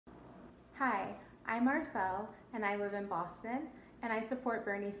Hi, I'm Marcelle and I live in Boston and I support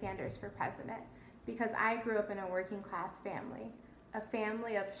Bernie Sanders for president because I grew up in a working class family, a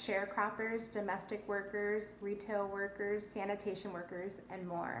family of sharecroppers, domestic workers, retail workers, sanitation workers, and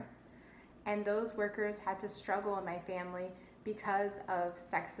more. And those workers had to struggle in my family because of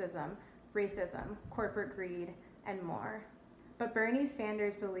sexism, racism, corporate greed, and more. But Bernie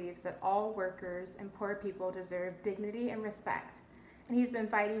Sanders believes that all workers and poor people deserve dignity and respect, and he's been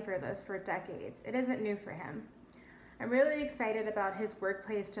fighting for this for decades. It isn't new for him. I'm really excited about his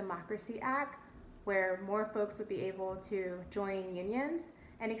Workplace Democracy Act, where more folks would be able to join unions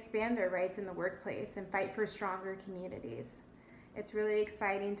and expand their rights in the workplace and fight for stronger communities. It's really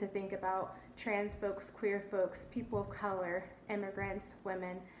exciting to think about trans folks, queer folks, people of color, immigrants,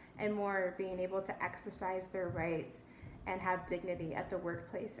 women, and more being able to exercise their rights and have dignity at the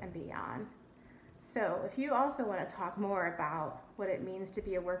workplace and beyond. So if you also want to talk more about what it means to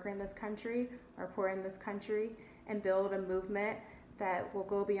be a worker in this country or poor in this country and build a movement that will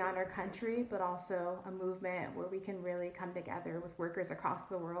go beyond our country, but also a movement where we can really come together with workers across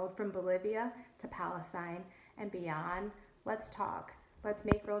the world from Bolivia to Palestine and beyond, let's talk. Let's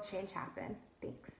make real change happen. Thanks.